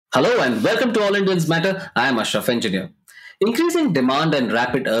Hello and welcome to All Indians Matter. I am Ashraf Engineer. Increasing demand and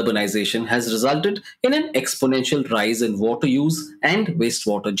rapid urbanization has resulted in an exponential rise in water use and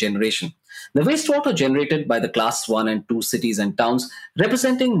wastewater generation. The wastewater generated by the class 1 and 2 cities and towns,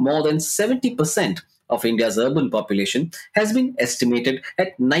 representing more than 70% of India's urban population, has been estimated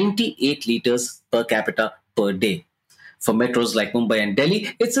at 98 liters per capita per day. For metros like Mumbai and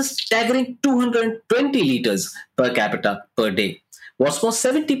Delhi, it's a staggering 220 liters per capita per day. What's more,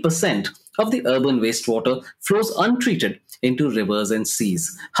 70% of the urban wastewater flows untreated into rivers and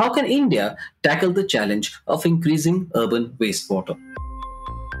seas. How can India tackle the challenge of increasing urban wastewater?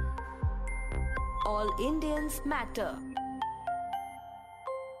 All Indians matter.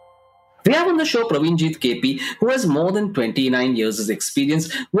 We have on the show Pravinjeet KP, who has more than 29 years of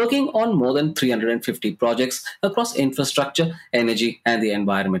experience working on more than 350 projects across infrastructure, energy, and the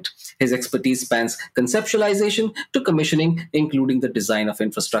environment. His expertise spans conceptualization to commissioning, including the design of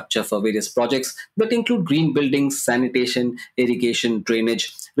infrastructure for various projects that include green buildings, sanitation, irrigation,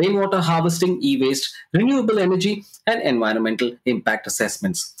 drainage, rainwater harvesting, e waste, renewable energy, and environmental impact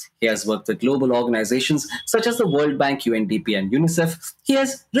assessments. He has worked with global organizations such as the World Bank, UNDP, and UNICEF. He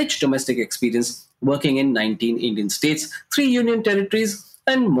has rich domestic experience working in 19 Indian states, 3 union territories,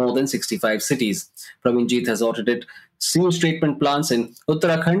 and more than 65 cities. Pravinjeet has audited sewage treatment plants in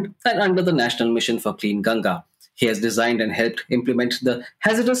Uttarakhand and under the National Mission for Clean Ganga. He has designed and helped implement the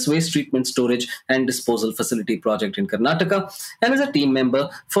hazardous waste treatment storage and disposal facility project in Karnataka and is a team member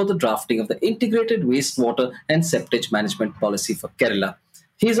for the drafting of the integrated wastewater and septage management policy for Kerala.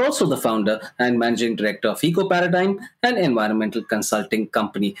 He is also the founder and managing director of Eco Paradigm, an environmental consulting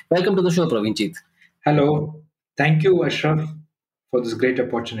company. Welcome to the show, Pravinjeet. Hello. Thank you, Ashraf, for this great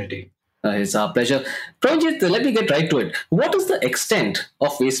opportunity. It's our pleasure. Pravinjeet, let me get right to it. What is the extent of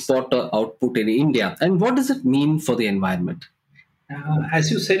wastewater output in India and what does it mean for the environment?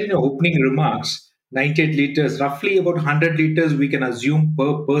 As you said in your opening remarks, 98 liters, roughly about 100 liters we can assume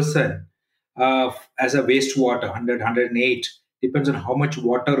per person as a wastewater, 100, 108. Depends on how much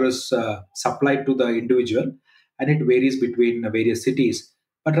water is supplied to the individual, and it varies between various cities.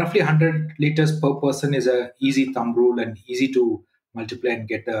 But roughly 100 liters per person is a easy thumb rule and easy to multiply and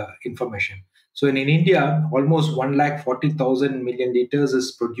get the information. So in India, almost 1,40,000 million liters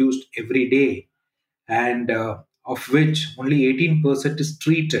is produced every day, and of which only 18% is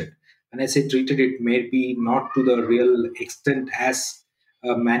treated. When I say treated, it may be not to the real extent as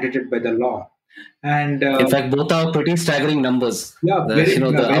mandated by the law. And In fact, both are pretty staggering numbers. yeah, The very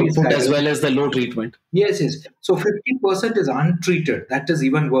output as staggering. well as the low treatment. Yes, yes. So 50% is untreated. That is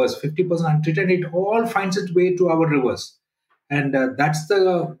even worse. 50% untreated. It all finds its way to our rivers. And that's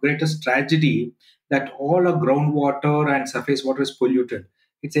the greatest tragedy, that all our groundwater and surface water is polluted.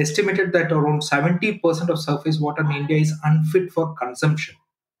 It's estimated that around 70% of surface water in India is unfit for consumption.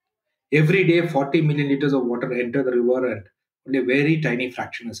 Every day, 40 million liters of water enter the river, and only a very tiny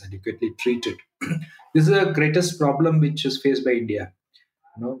fraction is adequately treated. This is the greatest problem which is faced by India.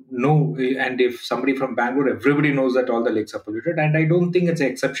 No, and if somebody from Bangalore, everybody knows that all the lakes are polluted, and I don't think it's an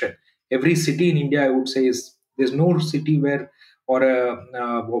exception. Every city in India, I would say, is there's no city where or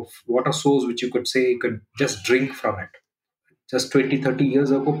a water source which you could say you could just drink from it. Just 20, 30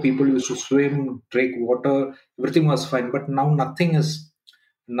 years ago, people used to swim, drink water, everything was fine. But now nothing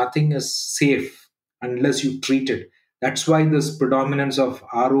is safe unless you treat it. That's why this predominance of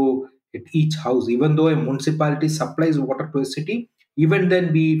RO at each house, even though a municipality supplies water to a city, even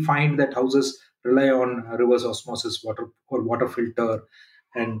then we find that houses rely on reverse osmosis water or water filter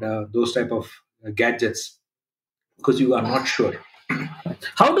and those type of gadgets because you are not sure.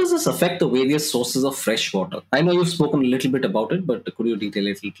 How does this affect the various sources of fresh water? I know you've spoken a little bit about it, but could you detail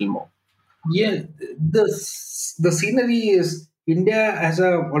it a little more? Yeah, the scenery is India has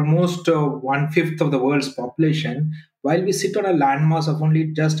a almost one fifth of the world's population, while we sit on a landmass of only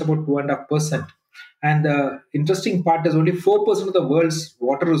just about 2.5%. And the interesting part is only 4% of the world's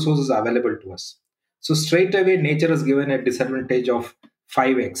water resources are available to us. So straight away, nature has given a disadvantage of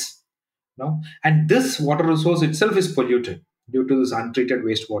 5x. No, and this water resource itself is polluted due to this untreated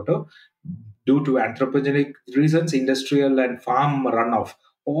wastewater, due to anthropogenic reasons, industrial and farm runoff.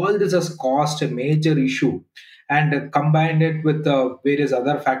 All this has caused a major issue, and combined it with various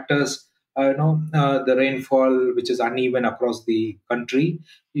other factors. The rainfall, which is uneven across the country,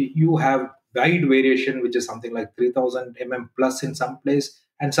 you have wide variation, which is something like 3,000 plus in some place,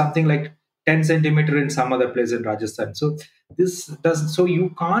 and something like 10 centimeter in some other place in Rajasthan. So this does so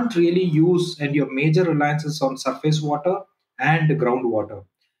you can't really use, and your major reliance is on surface water and groundwater.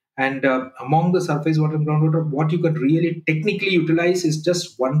 And among the surface water and groundwater, what you could really technically utilize is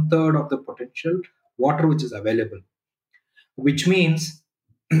just one third of the potential water which is available, which means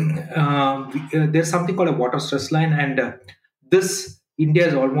there's something called a water stress line, and this India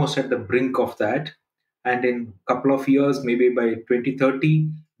is almost at the brink of that. And in a couple of years, maybe by 2030,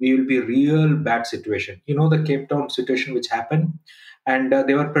 we will be real bad situation. You know the Cape Town situation which happened, and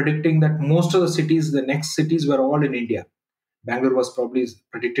they were predicting that most of the cities, the next cities, were all in India. Bangalore was probably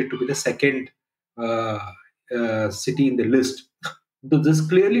predicted to be the second uh, city in the list. So this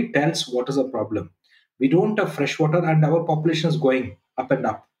clearly tells what is the problem. We don't have fresh water, and our population is going up and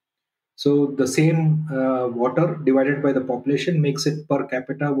up. So the same water divided by the population makes it per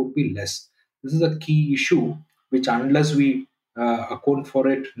capita would be less. This is a key issue, which unless we account for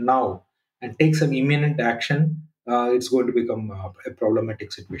it now and take some imminent action, it's going to become a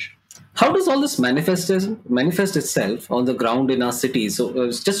problematic situation. How does all this manifest itself on the ground in our cities? So,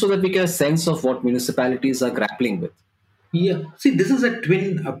 just so that we get a sense of what municipalities are grappling with. Yeah, see, this is a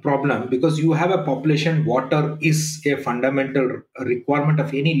twin problem because you have a population. Water is a fundamental requirement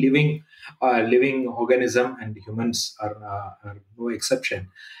of any living organism, and humans are no exception.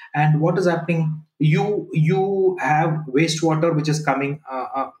 And what is happening? You have wastewater which is coming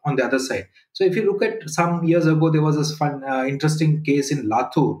on the other side. So if you look at some years ago, there was this fun, interesting case in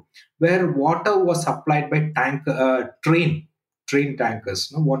Latur where water was supplied by train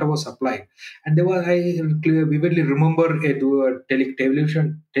tankers. No, water was supplied, and there were vividly remember a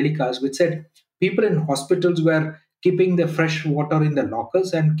television telecast which said people in hospitals were keeping the fresh water in the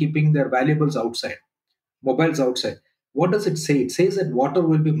lockers and keeping their valuables outside, mobiles outside. What does it say? It says that water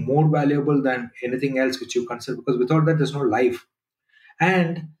will be more valuable than anything else which you consider, because without that there's no life.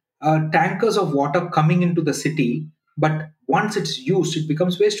 And tankers of water coming into the city, but once it's used it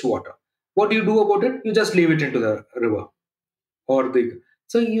becomes wastewater. What do you do about it? You just leave it into the river or the.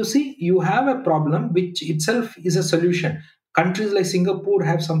 So you see, you have a problem which itself is a solution. Countries like Singapore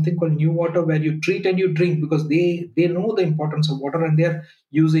have something called new water, where you treat and you drink because they know the importance of water and they're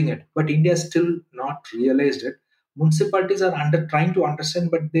using it. But India still not realized it. Municipalities are under trying to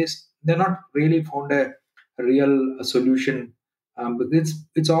understand, but they're not really found a real solution. But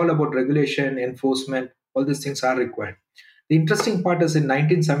it's all about regulation, enforcement. All these things are required. The interesting part is in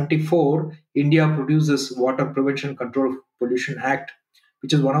 1974, India produces Water Prevention Control Pollution Act,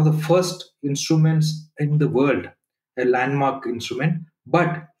 which is one of the first instruments in the world, a landmark instrument,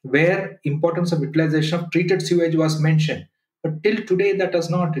 but where importance of utilization of treated sewage was mentioned. But till today, that is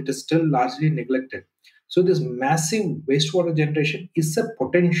not. It is still largely neglected. So this massive wastewater generation is a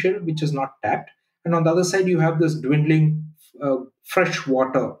potential which is not tapped, and on the other side, you have this dwindling fresh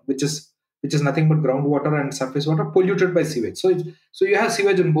water, which is nothing but groundwater and surface water polluted by sewage. So you have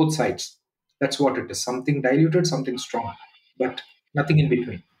sewage on both sides. That's what it is. Something diluted, something strong, but nothing in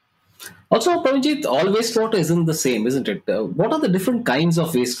between. Also, Pravinjit, all wastewater isn't the same, isn't it? What are the different kinds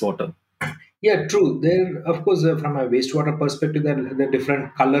of wastewater? Yeah, true. There, of course, from a wastewater perspective, the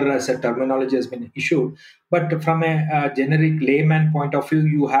different color as a terminology has been issued. But from a, generic layman point of view,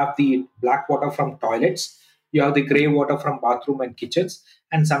 you have the black water from toilets, you have the gray water from bathroom and kitchens,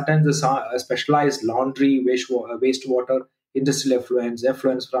 and sometimes the specialized laundry, wastewater, industrial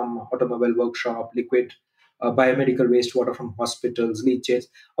effluents from automobile workshop, liquid biomedical wastewater from hospitals, leachates.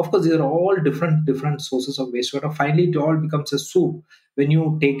 Of course, these are all different sources of wastewater. Finally, it all becomes a soup when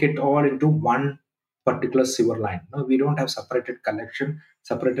you take it all into one particular sewer line. No, we don't have separated collection,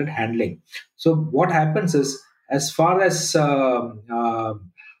 separated handling. So what happens is, as far as the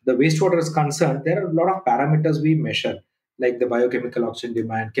wastewater is concerned, there are a lot of parameters we measure, like the biochemical oxygen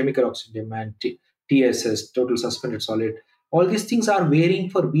demand, chemical oxygen demand, TSS, total suspended solid. All these things are varying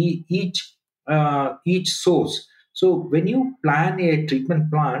for each source. So when you plan a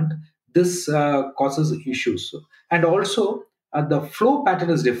treatment plant, this causes issues. And also, the flow pattern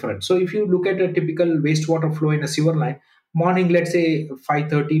is different. So if you look at a typical wastewater flow in a sewer line, morning, let's say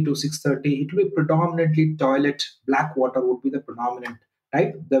 5:30 to 6:30, it will be predominantly toilet. Black water would be the predominant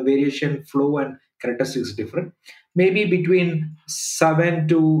type. The variation, flow, and characteristics is different. Maybe between 7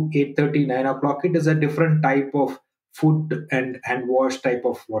 to 8:30, 9 o'clock, it is a different type of food and hand wash type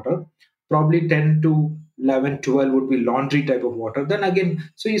of water. Probably 10 to 11, 12 would be laundry type of water. Then again,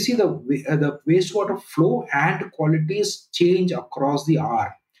 so you see the wastewater flow and qualities change across the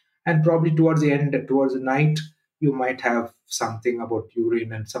hour. And probably towards the end, towards the night, you might have something about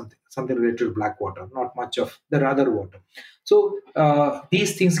urine and something related to black water, not much of the other water. So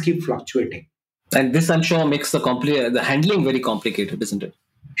these things keep fluctuating. And this, I'm sure, makes the handling very complicated, isn't it?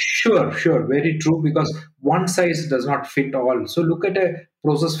 Sure, sure, very true. Because one size does not fit all. So look at a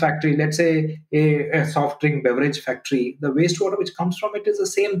process factory, let's say a soft drink beverage factory. The wastewater which comes from it is the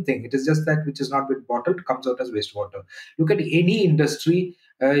same thing. It is just that which is not been bottled comes out as wastewater. Look at any industry.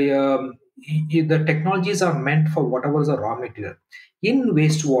 The technologies are meant for whatever is the raw material. In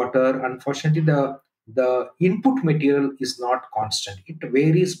wastewater, unfortunately, the input material is not constant. It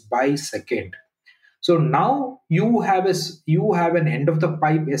varies by second. So now you have an end of the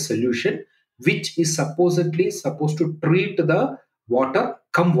pipe a solution which is supposedly supposed to treat the water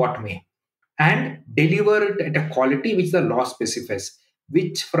come what may, and deliver it at a quality which the law specifies,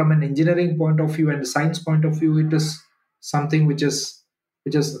 which from an engineering point of view and science point of view, it is something which is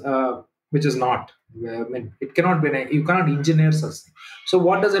which is not. I mean, it cannot be. You cannot engineer such thing. So,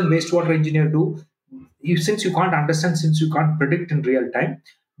 what does a wastewater engineer do? Since you can't understand, since you can't predict in real time,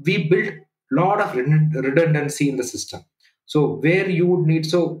 we build lot of redundancy in the system. So, where you would need,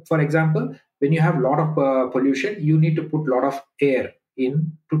 so for example, when you have a lot of pollution, you need to put a lot of air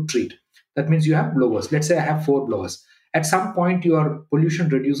in to treat. That means you have blowers. Let's say I have four blowers. At some point, your pollution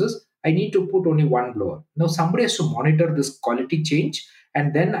reduces. I need to put only one blower. Now, somebody has to monitor this quality change,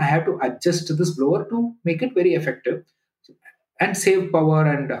 and then I have to adjust this blower to make it very effective and save power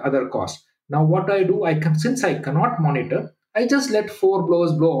and other costs. Now, what I do, I can, since I cannot monitor, I just let four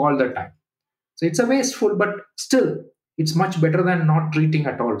blowers blow all the time. So it's a wasteful, but still, it's much better than not treating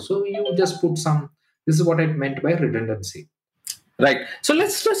at all. So you just put some. This is what I meant by redundancy. Right. So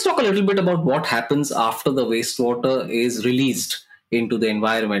let's talk a little bit about what happens after the wastewater is released into the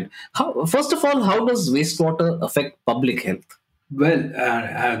environment. How, first of all, how does wastewater affect public health? Well,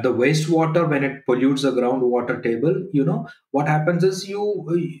 the wastewater, when it pollutes the groundwater table, what happens is you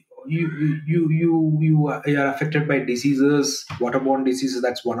are affected by diseases, waterborne diseases.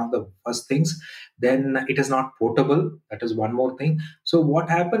 That's one of the first things. Then it is not potable. That is one more thing. So what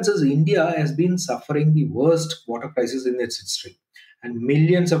happens is India has been suffering the worst water crisis in its history, and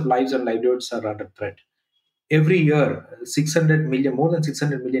millions of lives and livelihoods are under threat. Every year, 600 million, more than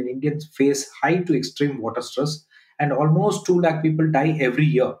 600 million Indians face high to extreme water stress, and almost 2 lakh people die every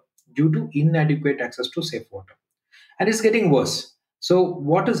year due to inadequate access to safe water. And it's getting worse. So,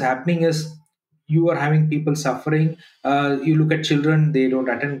 what is happening is you are having people suffering. You look at children; they don't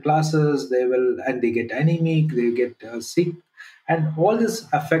attend classes. And they get anemic. They get sick, and all this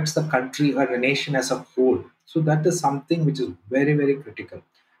affects the country or the nation as a whole. So that is something which is very, very critical. I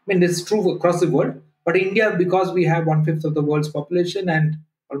mean, it's true across the world, but India, because we have one fifth of the world's population and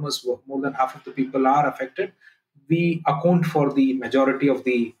almost more than half of the people are affected, we account for the majority of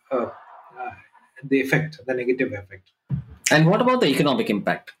the effect, the negative effect. And what about the economic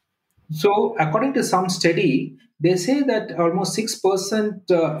impact? So, according to some study, they say that almost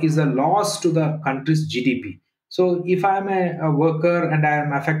 6% is a loss to the country's GDP. So, if I'm a worker and I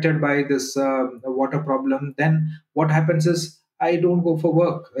am affected by this water problem, then what happens is I don't go for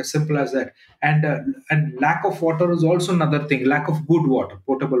work. As simple as that. And lack of water is also another thing. Lack of good water,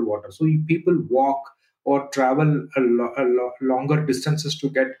 potable water. So, people walk or travel longer distances to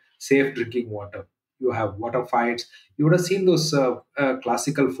get safe drinking water. You have water fights. You would have seen those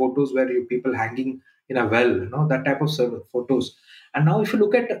classical photos where you people hanging in a well, that type of photos. And now, if you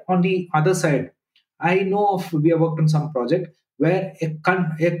look at on the other side, I know of we have worked on some project where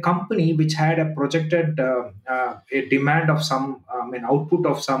a company which had a projected a demand of some, output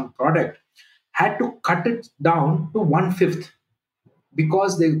of some product had to cut it down to one fifth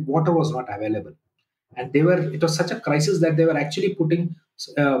because the water was not available, and it was such a crisis that they were actually putting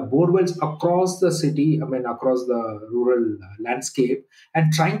bore wells across the city, across the rural landscape,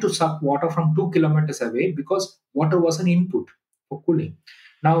 and trying to suck water from 2 kilometers away because water was an input for cooling.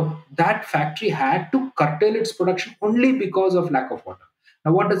 Now that factory had to curtail its production only because of lack of water.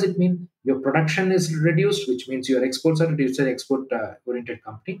 Now what does it mean? Your production is reduced, which means your exports are reduced. An export oriented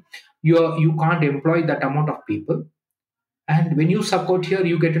company, you can't employ that amount of people, and when you suck out here,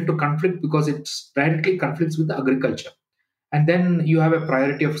 you get into conflict because it directly conflicts with the agriculture. And then you have a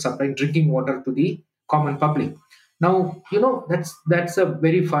priority of supplying drinking water to the common public. Now, that's a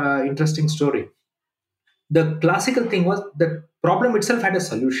very interesting story. The classical thing was the problem itself had a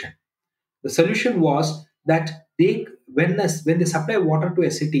solution. The solution was that when they supply water to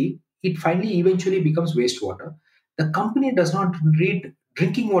a city, it finally eventually becomes wastewater. The company does not need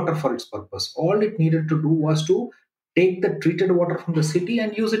drinking water for its purpose. All it needed to do was to take the treated water from the city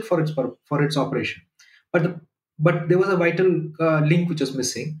and use it for for its operation. But but there was a vital link which was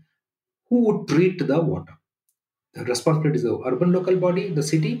missing. Who would treat the water? The responsibility is the urban local body, the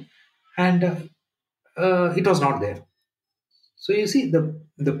city, and it was not there. So you see,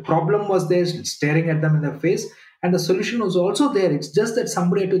 the problem was there, staring at them in the face, and the solution was also there. It's just that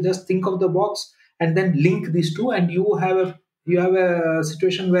somebody had to just think of the box and then link these two, and you have a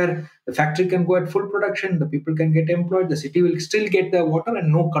situation where the factory can go at full production, the people can get employed, the city will still get the water,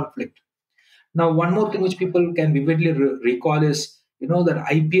 and no conflict. Now, one more thing which people can vividly recall is that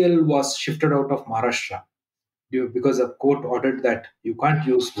IPL was shifted out of Maharashtra. because the court ordered that you can't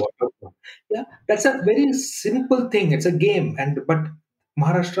use water. Yeah, that's a very simple thing. It's a game, and but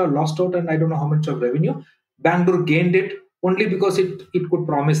Maharashtra lost out, and I don't know how much of revenue. Bangalore gained it only because it could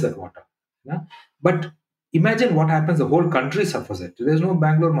promise that water. Yeah? But imagine what happens. The whole country suffers it. There's no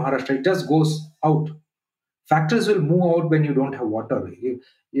Bangalore, Maharashtra. It just goes out. Factories will move out when you don't have water.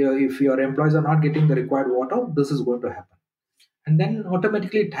 If your employees are not getting the required water, this is going to happen, and then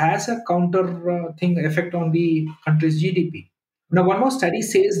automatically it has a counter thing effect on the country's GDP. Now, one more study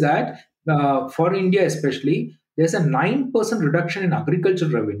says that for India especially, there's a 9% reduction in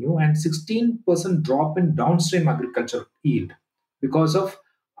agricultural revenue and 16% drop in downstream agriculture yield because of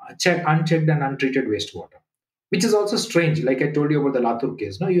unchecked and untreated wastewater. Which is also strange, like I told you about the Latur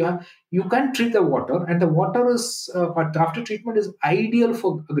case. No, you can't treat the water, and the water is after treatment is ideal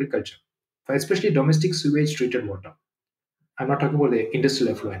for agriculture, for especially domestic sewage treated water. I'm not talking about the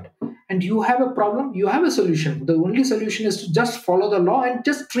industrial effluent. And you have a problem, you have a solution. The only solution is to just follow the law and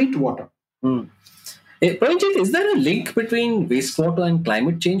just treat water. Hmm. Pranjit, is there a link between wastewater and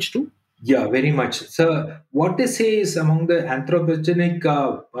climate change too? Yeah, very much. So, what they say is among the anthropogenic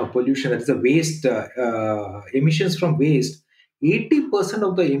pollution, that is the waste emissions from waste, 80%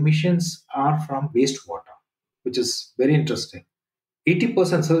 of the emissions are from wastewater, which is very interesting.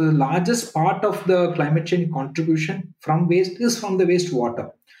 80%. So the largest part of the climate change contribution from waste is from the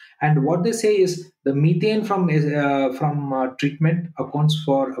wastewater. And what they say is the methane from treatment accounts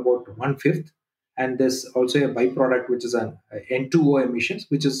for about one fifth, and there's also a byproduct which is an N2O emissions,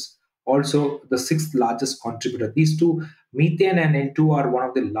 which is also the sixth largest contributor. These two, methane and N2, are one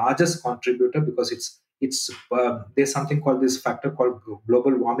of the largest contributor because it's there's something called this factor called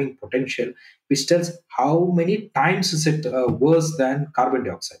global warming potential, which tells how many times is it worse than carbon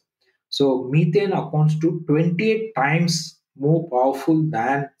dioxide. So methane accounts to 28 times more powerful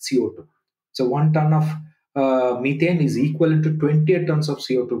than CO2. So 1 ton of methane is equivalent to 28 tons of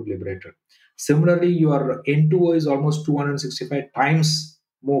CO2 liberated. Similarly, your N2O is almost 265 times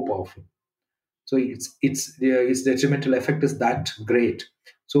more powerful. So its detrimental effect is that great.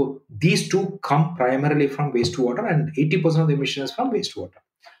 So these two come primarily from wastewater, and 80% of the emissions from wastewater.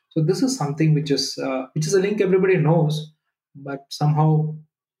 So this is something which is a link everybody knows, but somehow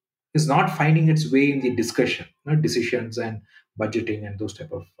is not finding its way in the discussion, decisions and budgeting and those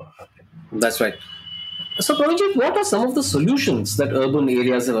type of things. That's right. So, Pranjit, what are some of the solutions that urban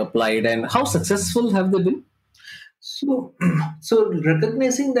areas have applied and how successful have they been? So, so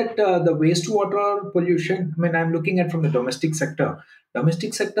recognizing that the wastewater pollution, I mean, I'm looking at from the domestic sector.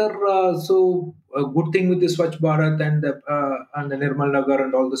 Domestic sector, so a good thing with the Swachh Bharat and the Nirmal Nagar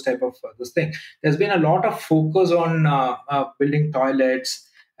and all this type of this thing. There's been a lot of focus on building toilets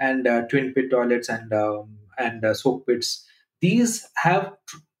and twin pit toilets and soak pits. These have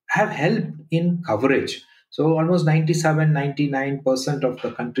helped in coverage. So almost 97, 99% of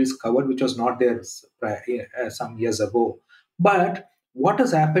the country is covered, which was not there some years ago. But what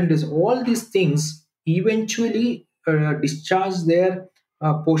has happened is all these things eventually discharge their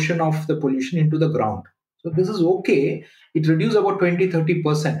portion of the pollution into the ground. So this is okay. It reduces about 20,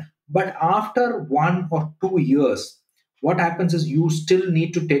 30%. But after 1 or 2 years, what happens is you still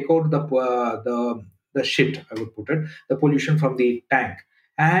need to take out the shit, I would put it, the pollution from the tank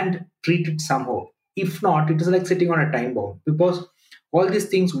and treat it somehow. If not, it is like sitting on a time bomb because all these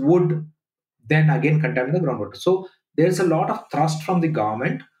things would then again contaminate the groundwater. So there's a lot of thrust from the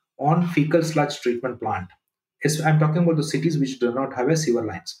government on fecal sludge treatment plant. I'm talking about the cities which do not have a sewer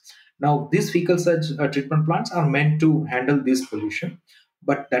lines. Now, these fecal sludge treatment plants are meant to handle this pollution,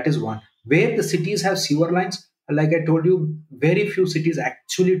 but that is one. Where the cities have sewer lines, like I told you, very few cities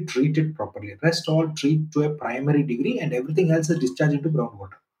actually treat it properly. Rest all treat to a primary degree, and everything else is discharged into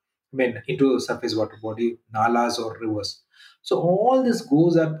groundwater. I mean, into surface water body, nalas or rivers. So all this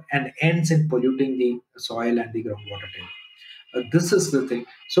goes up and ends in polluting the soil and the groundwater table. This is the thing.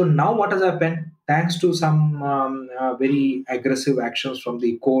 So now what has happened, thanks to some very aggressive actions from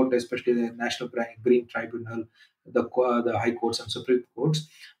the court, especially the National Green Tribunal, the high courts and supreme courts,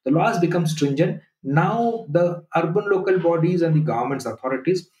 the law has become stringent. Now the urban local bodies and the government's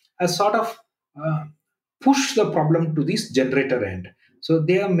authorities have sort of pushed the problem to this generator end. So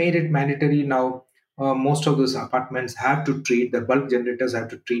they have made it mandatory now. Most of those apartments have to treat, the bulk generators have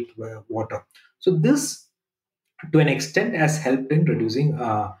to treat water. So this to an extent has helped in reducing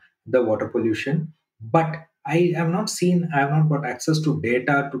the water pollution. But I have not seen, I have not got access to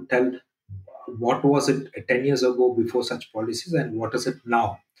data to tell what was it 10 years ago before such policies and what is it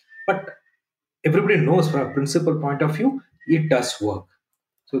now. But everybody knows from a principal point of view, it does work.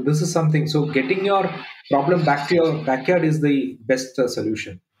 So this is something. So getting your problem back to your backyard is the best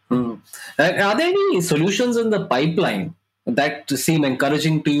solution. Hmm. Are there any solutions in the pipeline that seem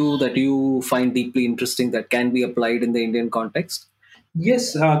encouraging to you, that you find deeply interesting, that can be applied in the Indian context?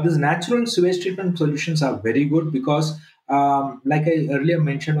 Yes, these natural sewage treatment solutions are very good because, like I earlier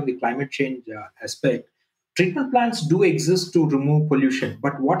mentioned on the climate change aspect, treatment plants do exist to remove pollution.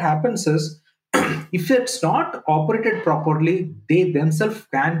 But what happens is, if it's not operated properly, they themselves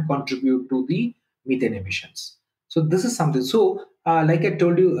can contribute to the methane emissions. So this is something. So, like I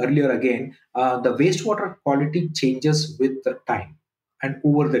told you earlier, again, the wastewater quality changes with the time and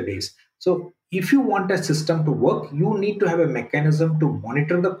over the days. So if you want a system to work, you need to have a mechanism to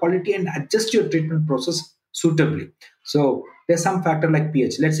monitor the quality and adjust your treatment process suitably. So there's some factor like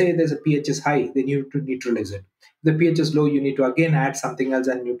pH. Let's say there's a pH is high, then you need to neutralize it. If the pH is low, you need to again add something else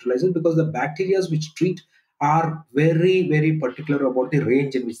and neutralize it, because the bacteria which treat are very, very particular about the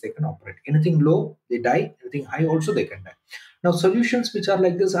range in which they can operate. Anything low, they die. Anything high, also they can die. Now, solutions which are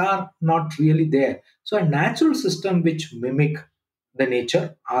like this are not really there. So, a natural system which mimic the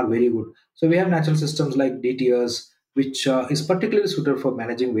nature are very good. So we have natural systems like DTS, which is particularly suited for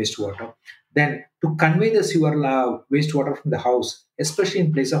managing wastewater. Then to convey the sewer wastewater from the house, especially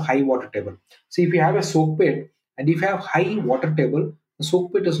in place of high water table. See, if you have a soak pit and if you have high water table, the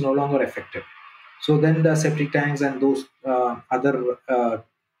soak pit is no longer effective. So then the septic tanks and those other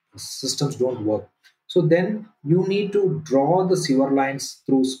systems don't work. So then you need to draw the sewer lines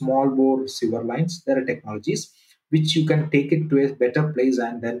through small bore sewer lines. There are technologies which you can take it to a better place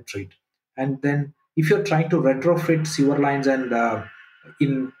and then treat. And then if you're trying to retrofit sewer lines and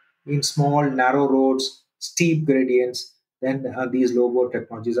in in small narrow roads, steep gradients, then these low bore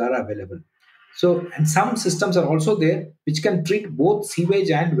technologies are available. So, and some systems are also there which can treat both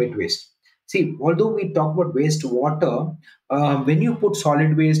sewage and wet waste. See, although we talk about wastewater, when you put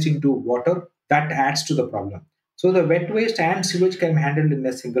solid waste into water, that adds to the problem. So, the wet waste and sewage can be handled in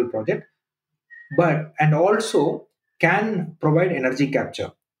a single project, but and also can provide energy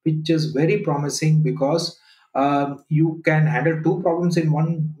capture, which is very promising because you can handle two problems in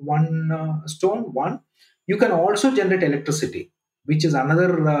one stone. One, you can also generate electricity, which is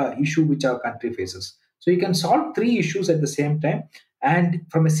another issue which our country faces. So you can solve three issues at the same time. And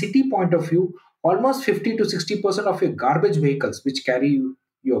from a city point of view, almost 50 to 60% of your garbage vehicles which carry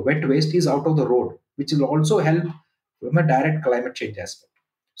your wet waste is out of the road, which will also help from a direct climate change aspect.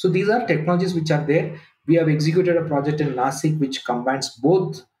 So these are technologies which are there. We have executed a project in Nasik which combines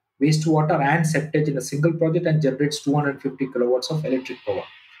both wastewater and septage in a single project and generates 250 kilowatts of electric power.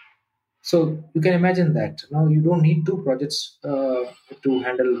 So you can imagine that. Now you don't need two projects to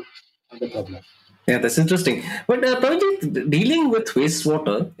handle the problem. Yeah, that's interesting. But Pradeep, dealing with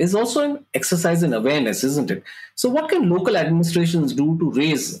wastewater is also an exercise in awareness, isn't it? So, what can local administrations do to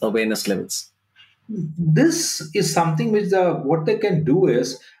raise awareness levels? This is something which the what they can do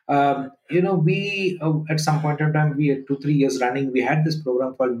is, we at some point in time, we had 2 3 years running, we had this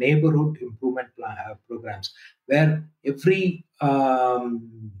program called neighborhood improvement programs, where every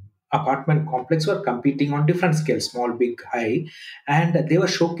apartment complex were competing on different scales, small, big, high, and they were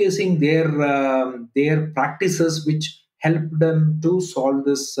showcasing their practices which helped them to solve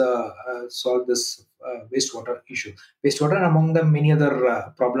this wastewater issue. Wastewater, and among them many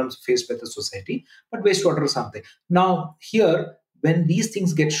other problems faced by the society, but wastewater is something. Now, here, when these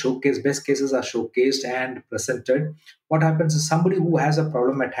things get showcased, best cases are showcased and presented, what happens is somebody who has a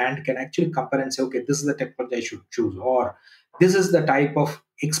problem at hand can actually compare and say, okay, this is the technology I should choose, or this is the type of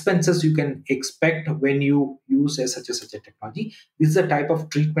expenses you can expect when you use such a technology. This is the type of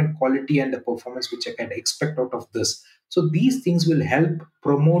treatment quality and the performance which I can expect out of this. So these things will help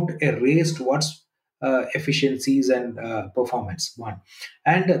promote a race towards efficiencies and performance. One,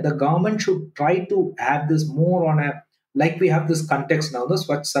 and the government should try to have this more on a, like we have this context now, the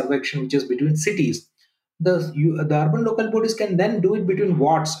Swachh Sarvekshan, which is between cities. The urban local bodies can then do it between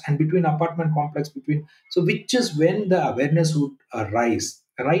wards and between apartment complex, between, so which is when the awareness would rise.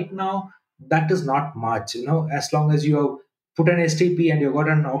 Right now, that is not much. As long as you have put an STP and you got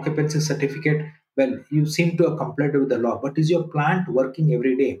an occupancy certificate, well, you seem to have complied with the law. But is your plant working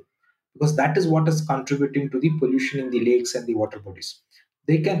every day? Because that is what is contributing to the pollution in the lakes and the water bodies.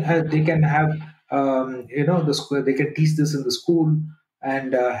 They can have the school, they can teach this in the school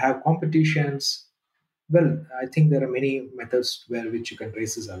and have competitions. Well, I think there are many methods where which you can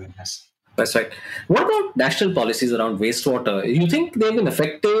raise this awareness. That's right. What about national policies around wastewater? You think they've been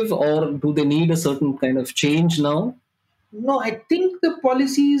effective, or do they need a certain kind of change now? No, I think the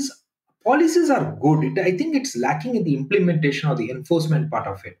policies are good. I think it's lacking in the implementation or the enforcement part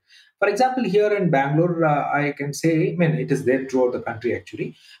of it. For example, here in Bangalore, I can say, I mean, it is there throughout the country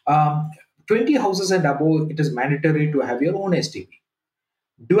actually. 20 houses and above, it is mandatory to have your own STP.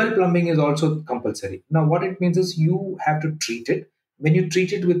 Dual plumbing is also compulsory. Now, what it means is you have to treat it. When you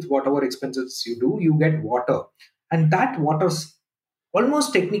treat it with whatever expenses you do, you get water. And that water's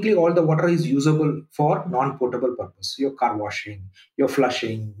almost technically all the water is usable for non-potable purpose. Your car washing, your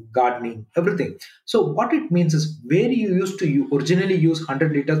flushing, gardening, everything. So what it means is where you used to originally use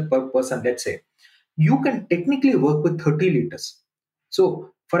 100 liters per person, let's say, you can technically work with 30 liters.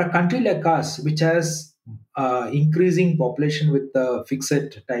 So for a country like us, which has increasing population with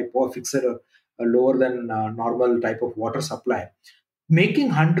fixed type or fixed or lower than normal type of water supply, making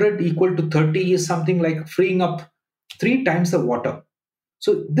 100 equal to 30 is something like freeing up three times the water.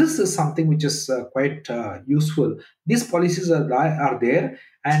 So this is something which is quite useful. These policies are there,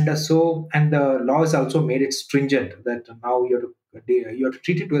 and and the law has also made it stringent that now you have to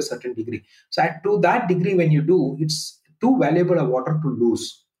treat it to a certain degree. So to that degree, when you do, it's too valuable a water to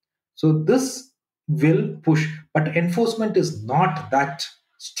lose. So this will push, but enforcement is not that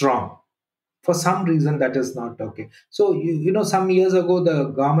strong. For some reason, that is not okay. So some years ago, the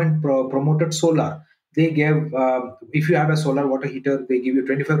government promoted solar. They gave, if you have a solar water heater, they give you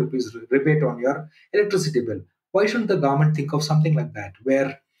 25 rupees rebate on your electricity bill. Why shouldn't the government think of something like that,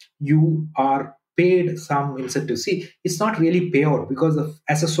 where you are paid some incentive? See, it's not really payout, because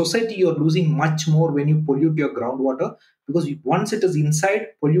as a society you're losing much more when you pollute your groundwater, because once it is inside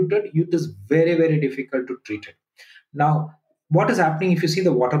polluted, it is very, very difficult to treat it. Now, what is happening if you see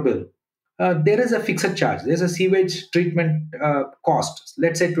the water bill? There is a fixed charge. There's a sewage treatment cost.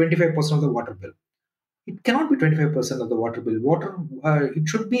 Let's say 25% of the water bill. It cannot be 25% of the water bill. It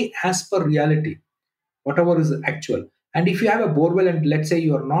should be as per reality, whatever is actual. And if you have a borewell and let's say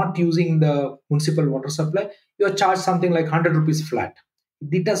you are not using the municipal water supply, you are charged something like 100 rupees flat.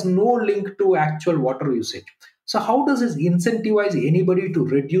 It has no link to actual water usage. So how does this incentivize anybody to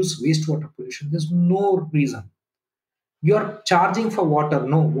reduce wastewater pollution? There's no reason. You're charging for water.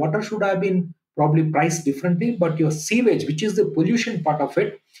 No, water should have been probably priced differently, but your sewage, which is the pollution part of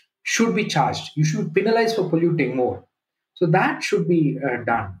it, should be charged. You should be penalized for polluting more. So that should be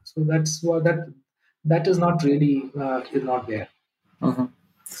done. So that's what that is not really is not there. Mhm.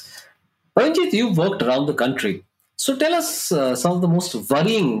 Ranjit, you've worked around the country. So tell us some of the most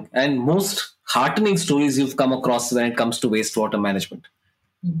worrying and most heartening stories you've come across when it comes to wastewater management.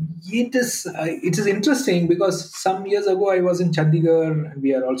 It is interesting because some years ago I was in Chandigarh.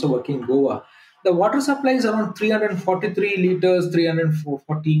 We are also working in Goa. The water supply is around 343 liters,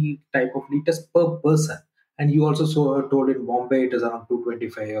 340 type of liters per person. And you also told in Bombay it is around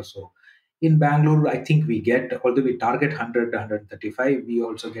 225 or so. In Bangalore, I think we get, although we target 100, 135, we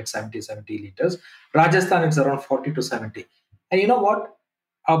also get 70 liters. Rajasthan, it's around 40 to 70. And you know what?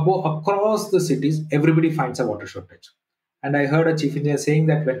 Across the cities, everybody finds a water shortage. And I heard a chief engineer saying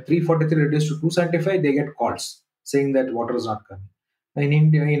that when 343 reduced to 275, they get calls saying that water is not coming. In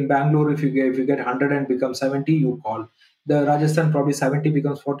India, in Bangalore, if you get 100 and become 70, you call. The Rajasthan probably 70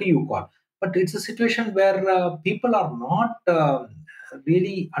 becomes 40, you call. But it's a situation where people are not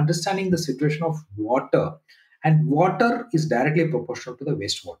really understanding the situation of water, and water is directly proportional to the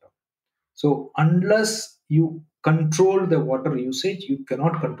wastewater. So unless you control the water usage, you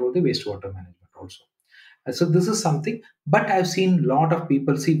cannot control the wastewater management also. So this is something. But I've seen a lot of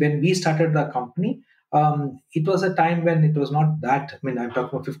people. See, when we started the company, it was a time when it was not that. I mean, I'm talking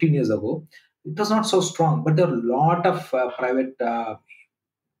about 15 years ago. It was not so strong, but there are a lot of private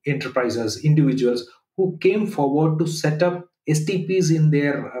enterprises, individuals who came forward to set up STPs in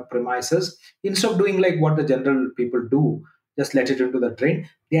their premises instead of doing like what the general people do, just let it into the drain.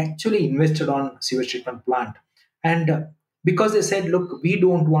 They actually invested on sewage treatment plant, and because they said, look, we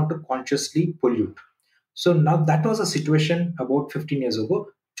don't want to consciously pollute. So now that was a situation about 15 years ago.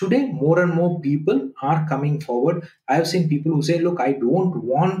 Today, more and more people are coming forward. I have seen people who say, look, I don't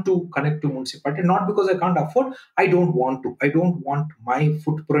want to connect to municipality, not because I can't afford, I don't want to. I don't want my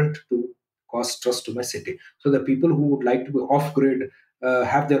footprint to cause stress to my city. So the people who would like to be off grid,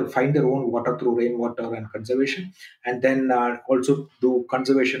 find their own water through rainwater and conservation, and then also do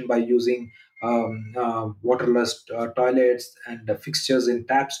conservation by using waterless toilets and fixtures in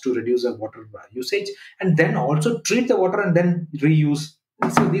taps to reduce the water usage, and then also treat the water and then reuse.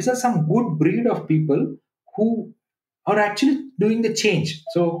 So these are some good breed of people who are actually doing the change.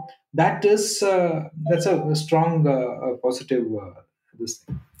 So that's a strong positive this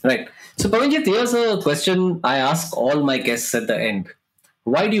thing. Right. So, Pavanjit, here's a question I ask all my guests at the end.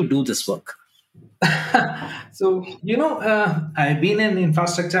 Why do you do this work? So I've been in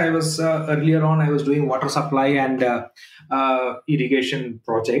infrastructure. I was earlier on, I was doing water supply and irrigation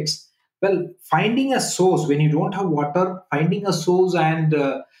projects. Well, finding a source when you don't have water, finding a source and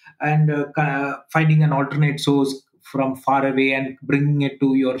finding an alternate source from far away and bringing it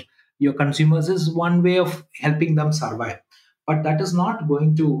to your consumers is one way of helping them survive. But that is not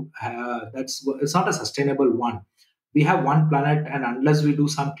going to that's it's not a sustainable one. We have one planet, and unless we do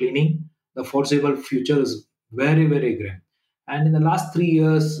some cleaning, the foreseeable future is very, very grim. And in the last 3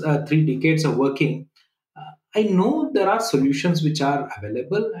 years, 3 decades of working, I know there are solutions which are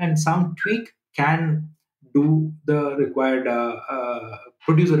available, and some tweak can do the required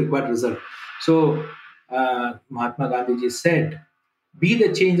produce the required result. So Mahatma Gandhi ji said, "Be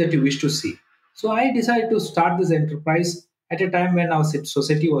the change that you wish to see." So I decided to start this enterprise at a time when our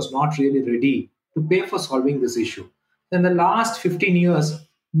society was not really ready to pay for solving this issue. In the last 15 years,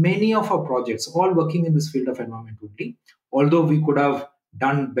 many of our projects, all working in this field of environment only, although we could have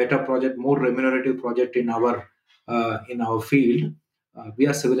done better project, more remunerative project in our field. We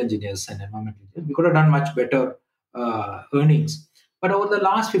are civil engineers and environmental engineers. We could have done much better earnings. But over the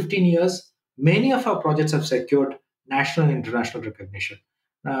last 15 years, many of our projects have secured national and international recognition.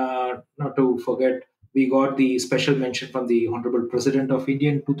 Not to forget, we got the special mention from the Honorable President of India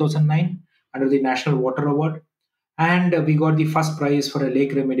in 2009 under the National Water Award. And we got the first prize for a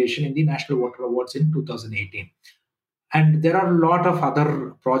lake remediation in the National Water Awards in 2018. And there are a lot of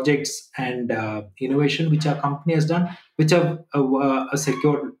other projects and innovation which our company has done, which have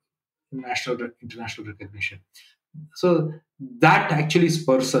secured national, international recognition. So that actually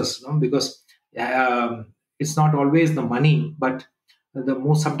spurs us, because it's not always the money, but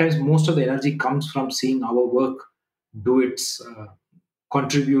sometimes most of the energy comes from seeing our work do its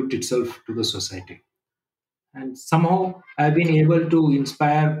contribute itself to the society. And somehow I've been able to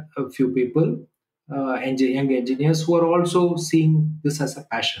inspire a few people, young engineers who are also seeing this as a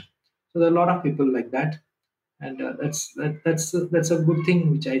passion. So there are a lot of people like that, and that's a good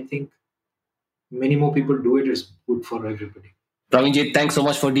thing, which I think many more people do it is good for everybody. Pravinjit, thanks so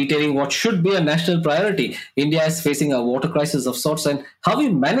much for detailing what should be a national priority. India is facing a water crisis of sorts, and how we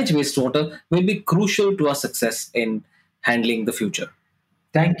manage wastewater will be crucial to our success in handling the future.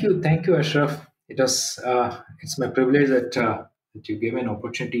 Thank you, Ashraf. It's my privilege that you gave an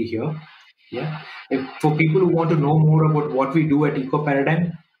opportunity here. Yeah. For people who want to know more about what we do at Eco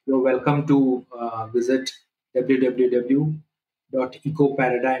Paradigm, you're welcome to visit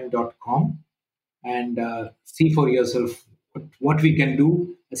www.ecoparadigm.com and see for yourself what we can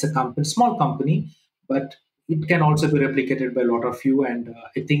do as a company, small company, but it can also be replicated by a lot of you. And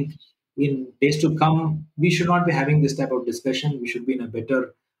I think in days to come, we should not be having this type of discussion. We should be in a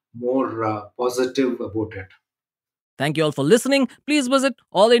better, more positive about it. Thank you all for listening. Please visit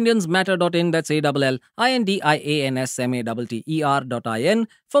allindiansmatter.in, that's ALLINDIANSMATTER.in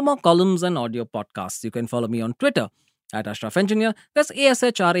for more columns and audio podcasts. You can follow me on Twitter at Ashraf Engineer, that's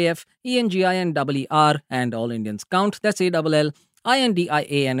ASHRAFENGINER, and All Indians Count, that's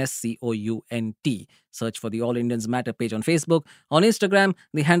ALLINDIANSCOUNT. Search for the All Indians Matter page on Facebook. On Instagram,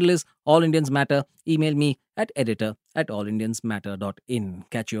 the handle is All Indians Matter. Email me at editor@allindiansmatter.in.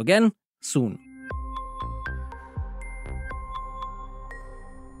 Catch you again soon.